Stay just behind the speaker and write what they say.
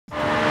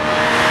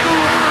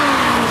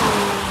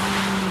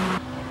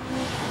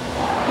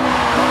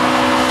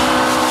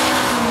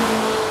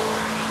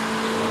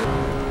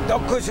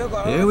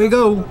Here we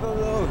go.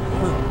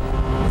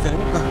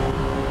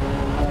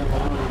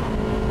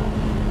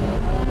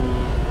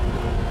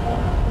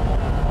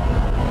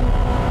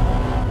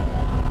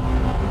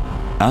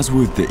 As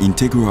with the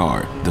Integra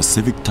R, the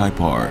Civic Type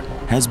R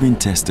has been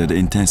tested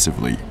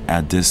intensively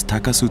at this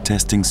Takasu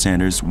Testing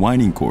Center's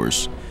winding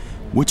course,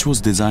 which was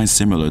designed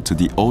similar to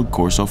the old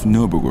course of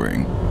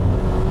Nürburgring.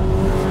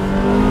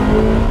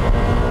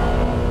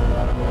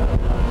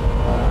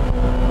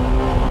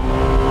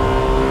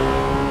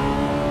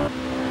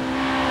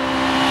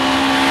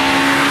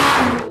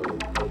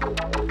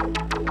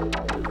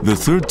 The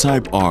third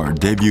Type R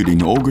debuted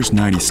in August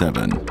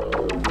 '97.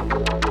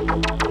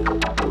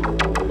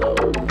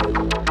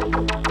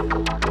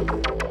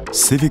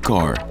 Civic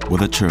R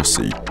with a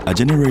chassis, a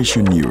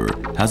generation newer,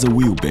 has a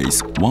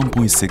wheelbase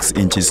 1.6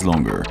 inches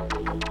longer,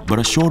 but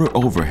a shorter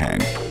overhang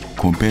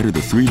compared to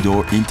the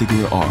three-door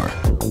Integra R.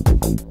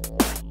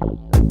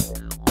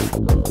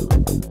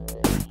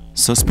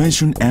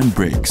 Suspension and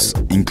brakes,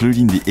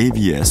 including the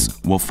ABS,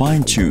 were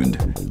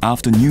fine-tuned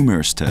after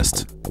numerous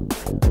tests.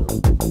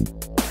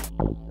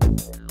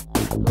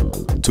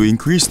 To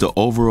increase the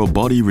overall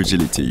body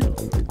rigidity,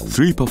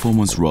 3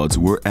 performance rods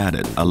were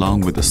added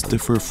along with a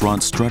stiffer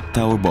front strut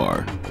tower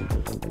bar.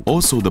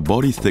 Also, the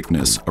body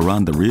thickness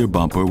around the rear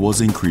bumper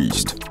was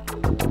increased.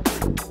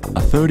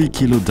 A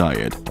 30-kilo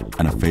diet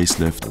and a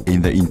facelift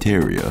in the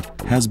interior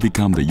has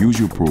become the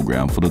usual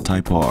program for the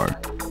Type R.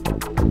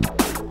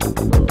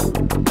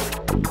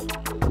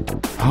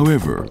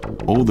 However,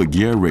 all the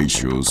gear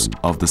ratios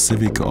of the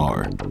Civic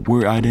R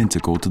were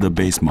identical to the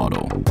base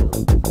model.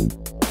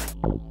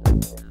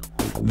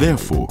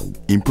 Therefore,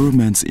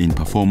 improvements in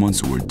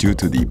performance were due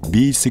to the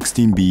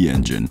B16B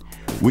engine,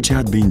 which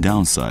had been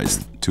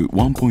downsized to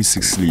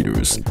 1.6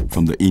 liters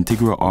from the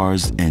Integra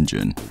R's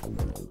engine.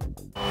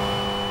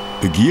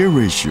 The gear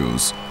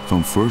ratios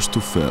from first to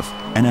fifth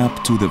and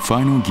up to the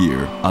final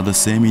gear are the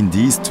same in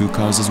these 2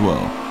 cars as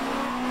well.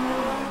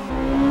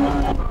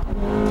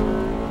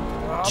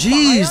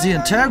 Geez, the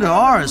Integra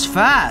R is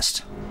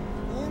fast.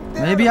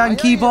 Maybe I can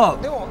keep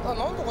up.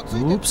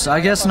 Oops, I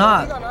guess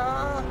not.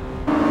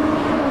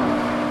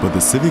 But the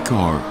Civic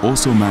R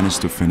also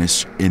managed to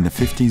finish in the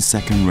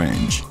 15-second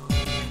range.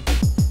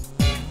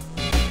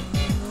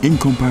 In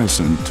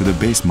comparison to the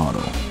base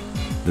model,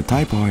 the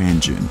Type R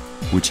engine,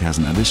 which has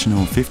an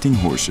additional 15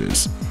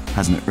 horses,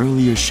 has an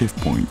earlier shift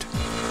point.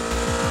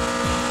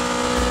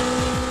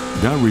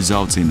 That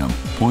results in a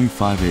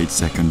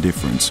 0.58-second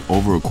difference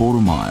over a quarter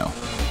mile.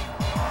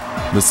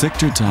 The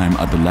sector time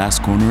at the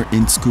last corner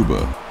in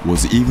Tsukuba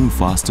was even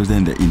faster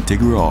than the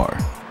Integra R.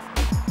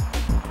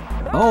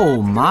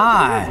 Oh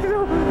my!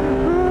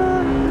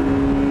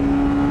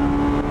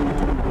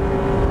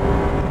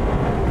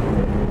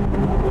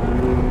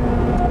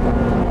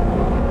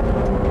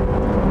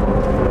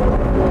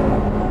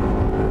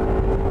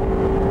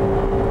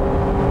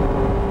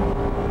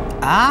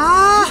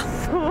 Ah!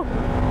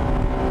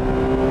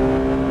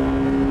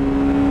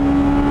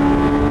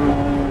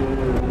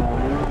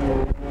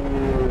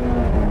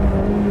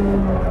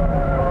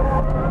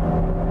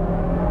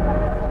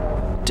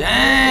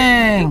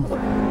 Dang!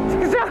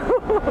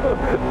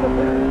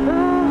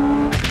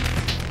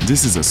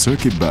 This is a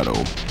circuit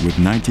battle with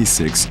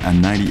 96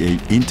 and 98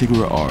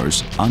 Integra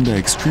Rs under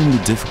extremely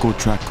difficult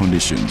track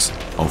conditions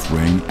of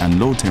rain and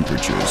low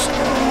temperatures.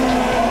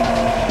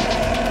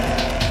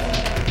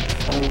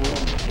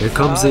 Here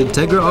comes the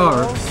Integra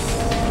R.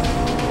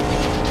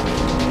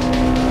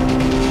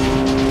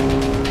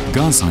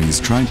 Gansai is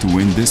trying to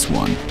win this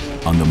one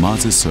on the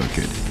Maze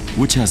circuit,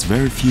 which has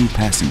very few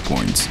passing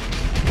points.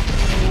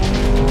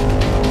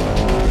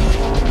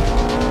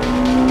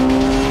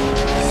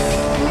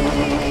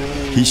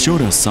 He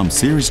showed us some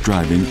serious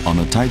driving on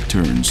the tight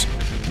turns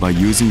by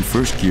using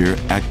first gear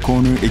at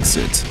corner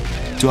exits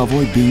to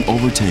avoid being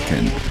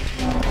overtaken.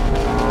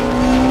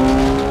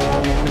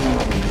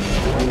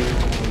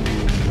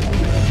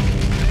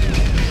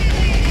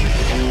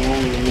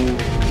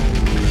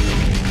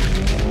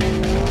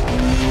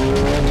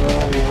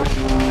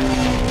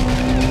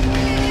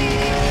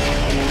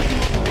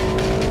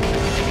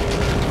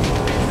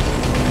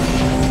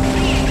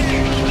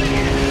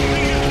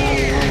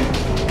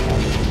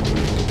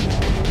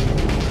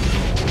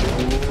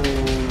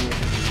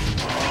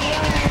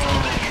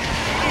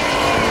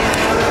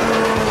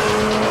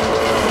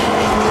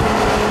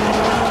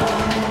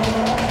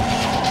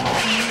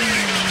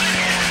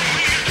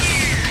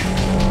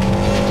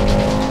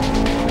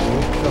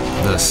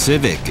 The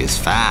Civic is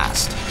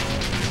fast.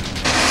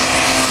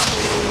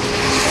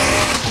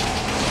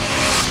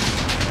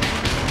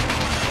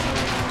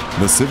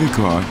 The Civic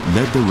car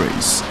led the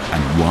race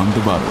and won the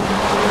battle.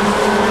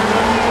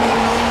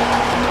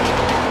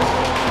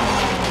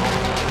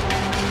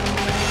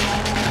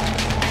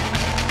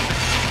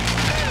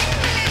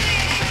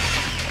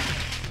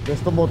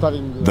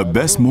 The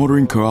best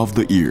motoring car of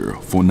the year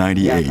for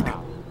 '98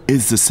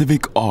 is the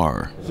Civic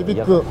R. Civic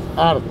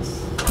R で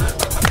す。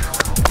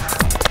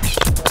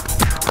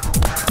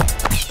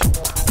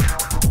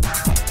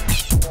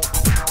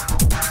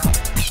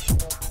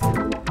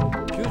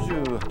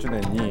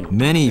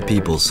Many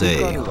people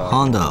say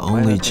Honda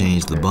only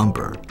changed the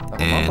bumper,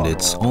 and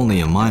it's only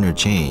a minor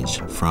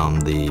change from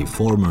the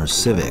former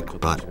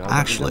Civic, but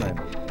actually,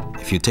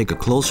 if you take a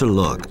closer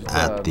look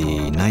at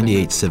the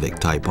 98 Civic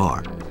Type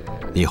R,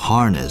 the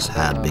harness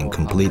had been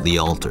completely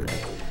altered,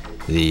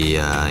 the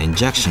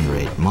injection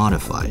rate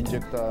modified,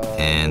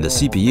 and the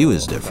CPU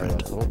is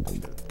different.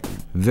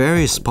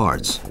 Various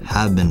parts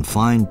have been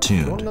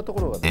fine-tuned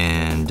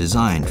and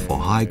designed for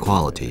high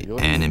quality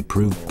and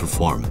improved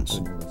performance.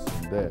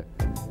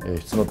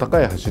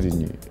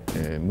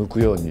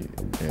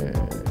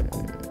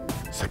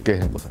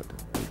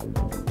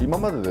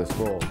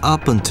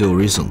 Up until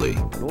recently,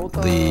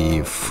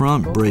 the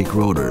front brake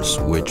rotors,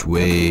 which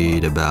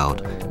weighed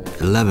about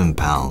 11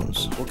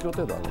 pounds,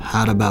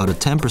 had about a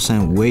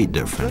 10% weight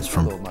difference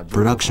from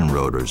production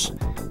rotors,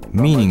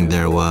 meaning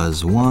there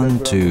was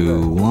 1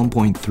 to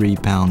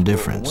 1.3 pound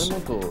difference,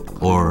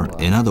 or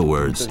in other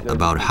words,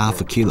 about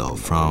half a kilo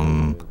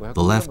from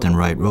the left and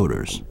right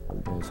rotors.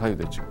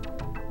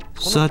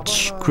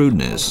 Such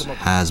crudeness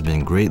has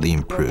been greatly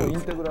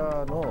improved.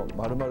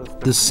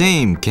 The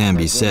same can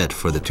be said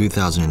for the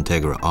 2000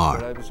 Integra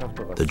R.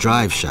 The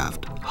drive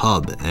shaft,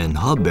 hub, and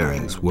hub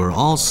bearings were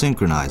all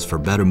synchronized for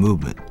better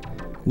movement,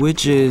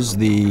 which is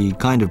the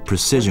kind of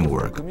precision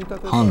work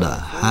Honda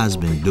has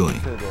been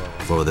doing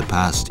for the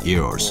past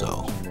year or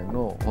so.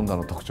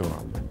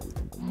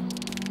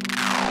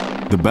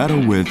 The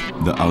battle with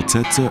the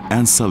Altezza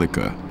and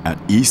Celica at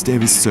East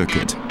Davis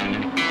Circuit.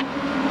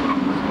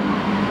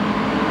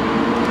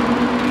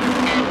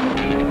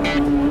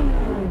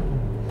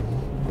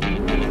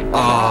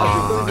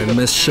 I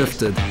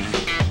misshifted.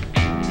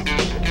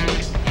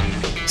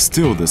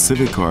 Still, the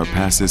Civic car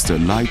passes the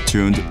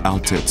light-tuned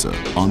Altezza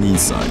on the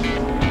inside.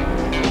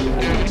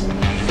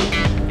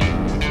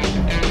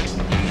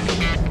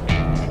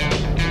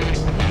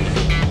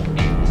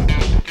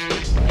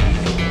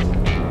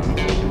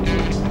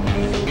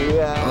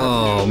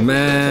 Oh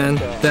man,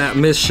 that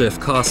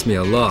misshift cost me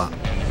a lot.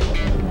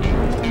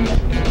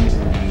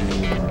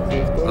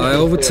 I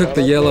overtook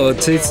the yellow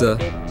Altezza,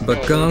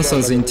 but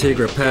Ganson's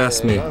Integra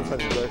passed me.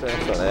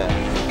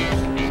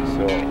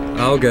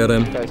 I'll get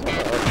him.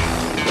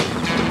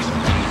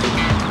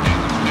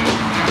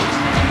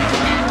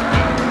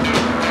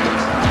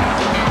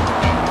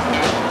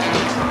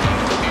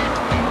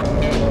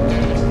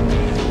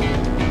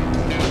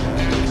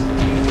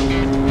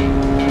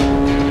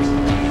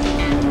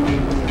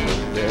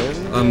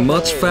 I'm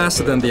much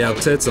faster than the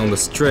Altezza on the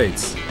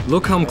straights.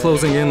 Look how I'm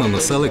closing in on the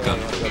Celica.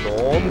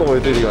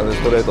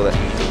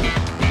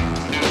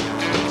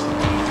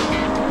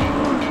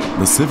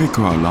 The Civic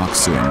car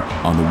locks in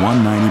on the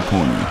 190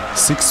 pony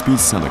 6-speed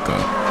Celica.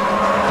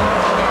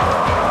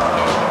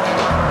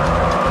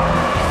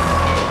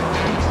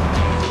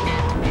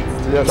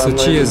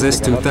 Tsuchiya's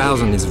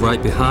S2000 is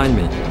right behind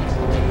me.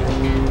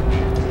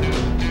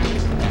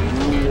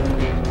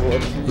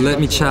 Let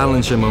me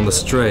challenge him on the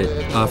straight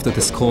after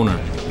this corner.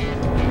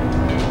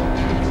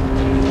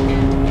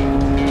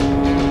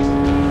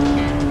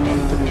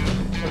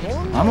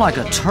 I'm like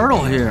a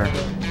turtle here.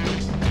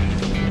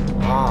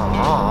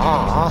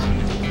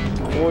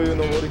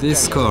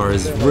 This car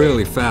is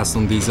really fast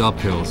on these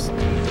uphills.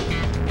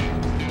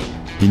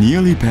 He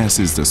nearly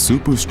passes the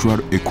Super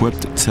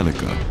Strut-equipped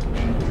Celica.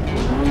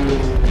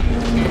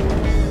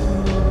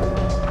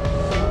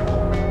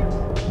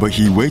 But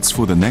he waits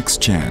for the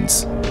next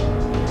chance.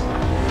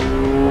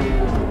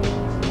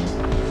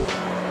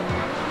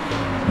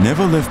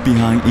 Never left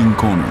behind in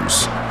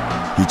corners,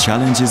 he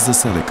challenges the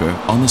Celica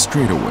on a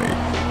straightaway.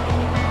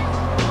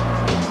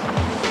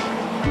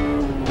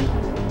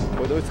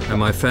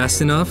 Am I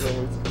fast enough?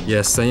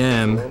 Yes, I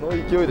am.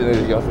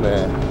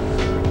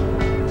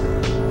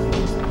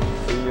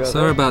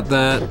 Sorry about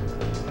that.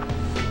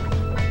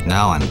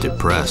 Now I'm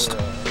depressed.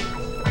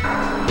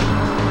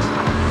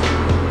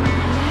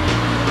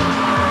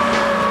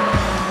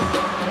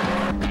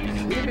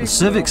 The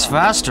Civic's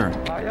faster.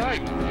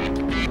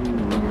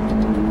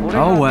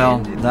 Oh well,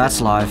 that's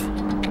life.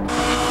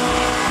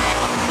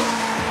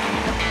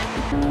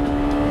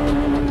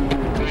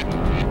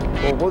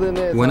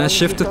 When I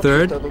shift to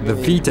third, the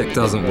VTEC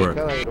doesn't work.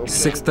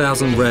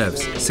 6,000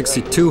 revs,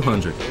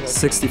 6,200,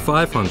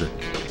 6,500.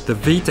 The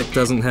VTEC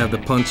doesn't have the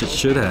punch it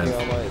should have.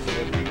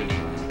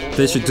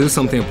 They should do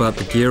something about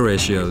the gear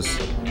ratios.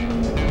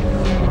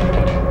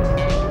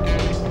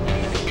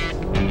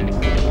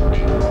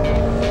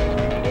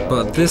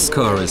 But this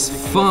car is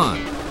fun.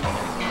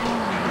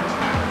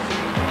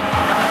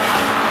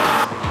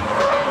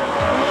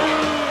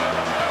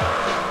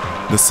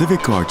 The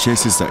Civic car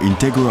chases the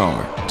Integra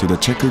R to the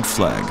checkered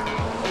flag,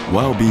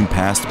 while being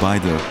passed by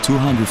the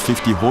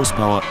 250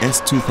 horsepower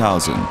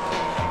S2000,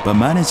 but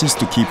manages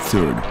to keep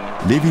third,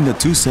 leaving the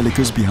two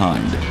Celicas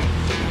behind.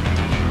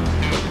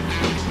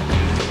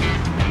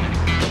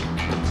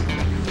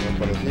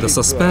 The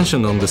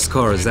suspension on this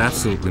car is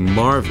absolutely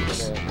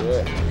marvelous.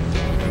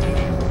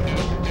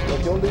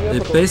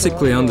 It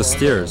basically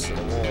understeers,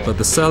 but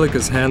the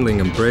Celica's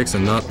handling and brakes are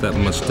not that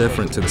much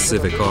different to the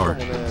Civic R.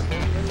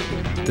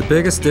 The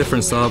biggest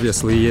difference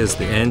obviously is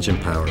the engine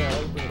power.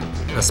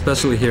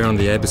 especially here on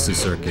the Ebisu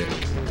circuit.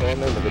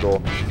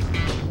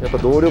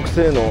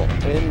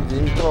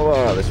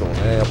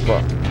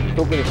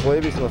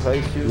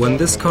 When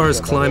this car is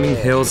climbing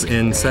hills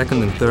in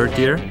second and third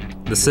gear,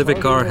 the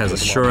Civic R has a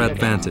sure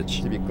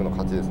advantage.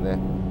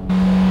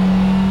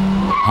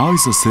 How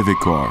is a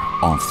Civic R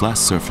on flat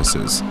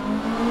surfaces?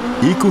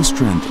 Equal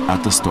strength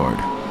at the start,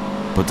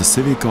 but the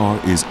Civic R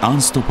is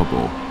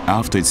unstoppable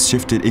after it's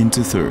shifted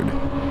into third.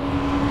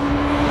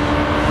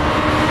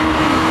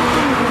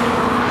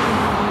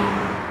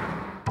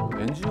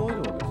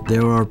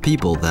 There are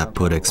people that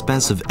put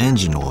expensive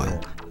engine oil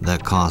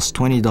that costs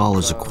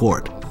 $20 a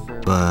quart,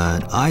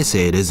 but I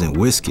say it isn't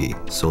whiskey,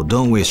 so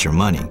don't waste your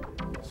money.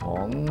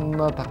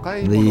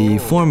 The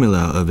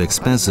formula of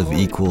expensive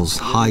equals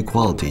high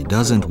quality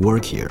doesn't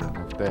work here.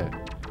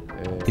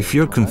 If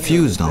you're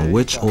confused on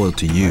which oil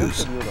to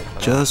use,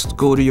 just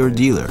go to your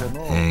dealer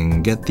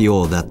and get the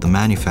oil that the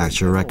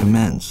manufacturer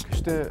recommends.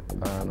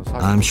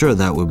 I'm sure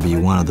that would be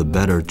one of the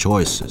better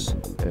choices.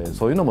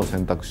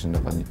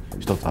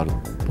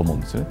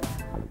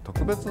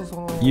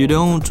 You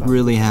don't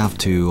really have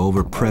to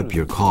over-prep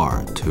your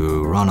car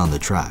to run on the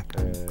track.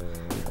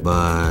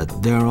 But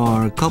there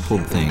are a couple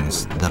of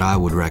things that I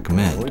would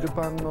recommend.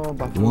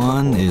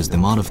 One is the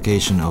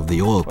modification of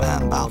the oil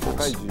pan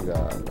baffles.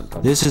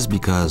 This is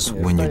because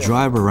when you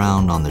drive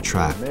around on the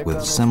track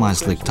with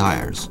semi-slick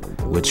tires,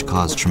 which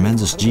cause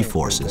tremendous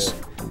G-forces,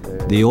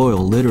 the oil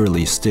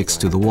literally sticks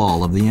to the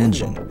wall of the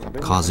engine,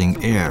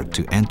 causing air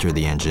to enter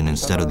the engine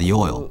instead of the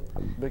oil.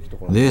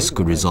 This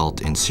could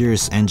result in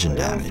serious engine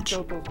damage.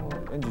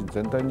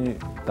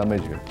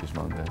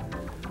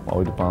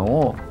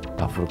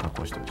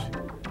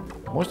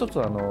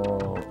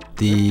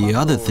 The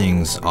other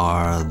things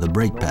are the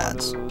brake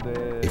pads.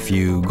 If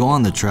you go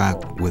on the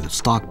track with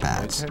stock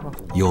pads,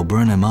 you'll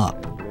burn them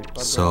up.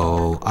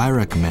 So I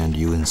recommend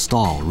you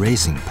install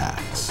racing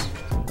pads.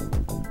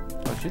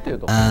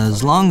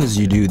 As long as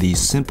you do these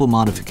simple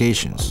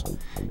modifications,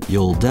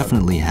 you'll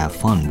definitely have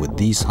fun with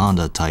these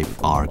Honda Type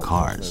R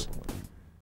cars.